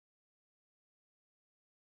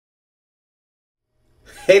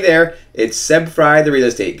Hey there, it's Seb Fry, the real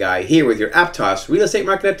estate guy, here with your Aptos real estate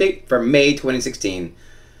market update for May 2016.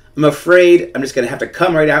 I'm afraid I'm just going to have to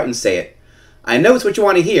come right out and say it. I know it's what you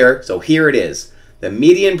want to hear, so here it is. The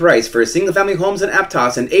median price for single-family homes in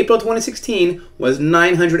Aptos in April 2016 was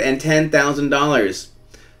 $910,000.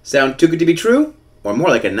 Sound too good to be true? Or more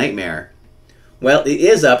like a nightmare? Well, it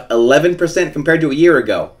is up 11% compared to a year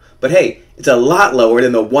ago. But hey, it's a lot lower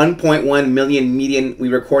than the 1.1 million median we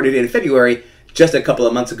recorded in February just a couple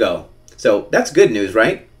of months ago. So that's good news,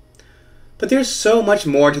 right? But there's so much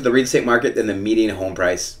more to the real estate market than the median home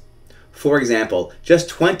price. For example, just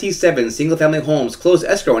 27 single-family homes closed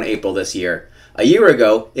escrow in April this year. A year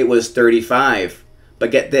ago, it was 35.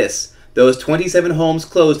 But get this, those 27 homes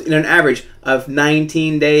closed in an average of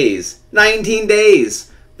 19 days. 19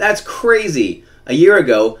 days! That's crazy! A year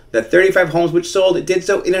ago, the 35 homes which sold did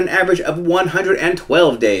so in an average of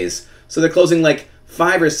 112 days. So they're closing like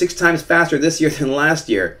 5 or 6 times faster this year than last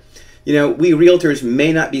year. You know, we realtors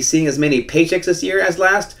may not be seeing as many paychecks this year as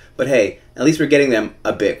last, but hey, at least we're getting them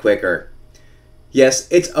a bit quicker. Yes,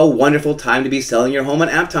 it's a wonderful time to be selling your home on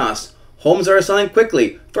Aptos. Homes are selling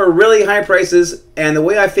quickly for really high prices, and the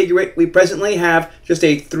way I figure it, we presently have just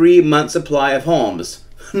a 3-month supply of homes.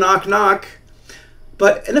 Knock, knock.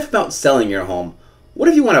 But enough about selling your home. What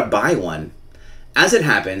if you want to buy one? As it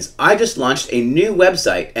happens, I just launched a new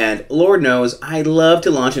website, and Lord knows I love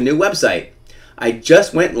to launch a new website. I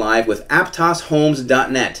just went live with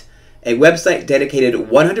aptoshomes.net, a website dedicated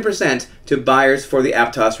 100% to buyers for the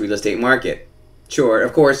Aptos real estate market. Sure,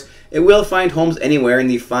 of course, it will find homes anywhere in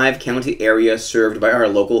the 5-county area served by our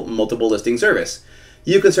local multiple listing service.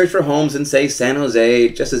 You can search for homes in, say, San Jose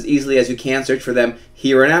just as easily as you can search for them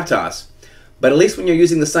here in Aptos. But at least when you're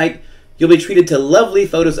using the site, you'll be treated to lovely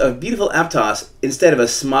photos of beautiful Aptos instead of a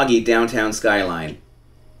smoggy downtown skyline.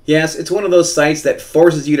 Yes, it's one of those sites that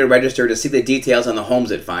forces you to register to see the details on the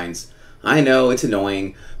homes it finds. I know, it's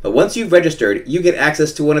annoying, but once you've registered, you get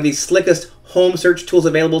access to one of the slickest home search tools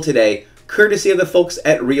available today, courtesy of the folks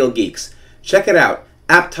at Real Geeks. Check it out,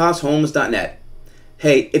 aptoshomes.net.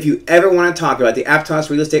 Hey, if you ever want to talk about the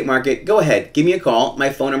Aptos real estate market, go ahead, give me a call.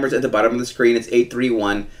 My phone number's at the bottom of the screen. It's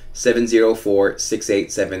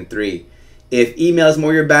 831-704-6873. If email is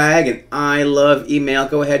more your bag, and I love email,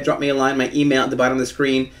 go ahead, drop me a line. My email at the bottom of the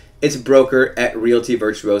screen. It's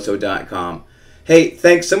broker@realtyvirtuoso.com. Hey,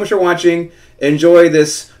 thanks so much for watching. Enjoy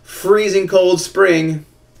this freezing cold spring.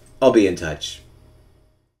 I'll be in touch.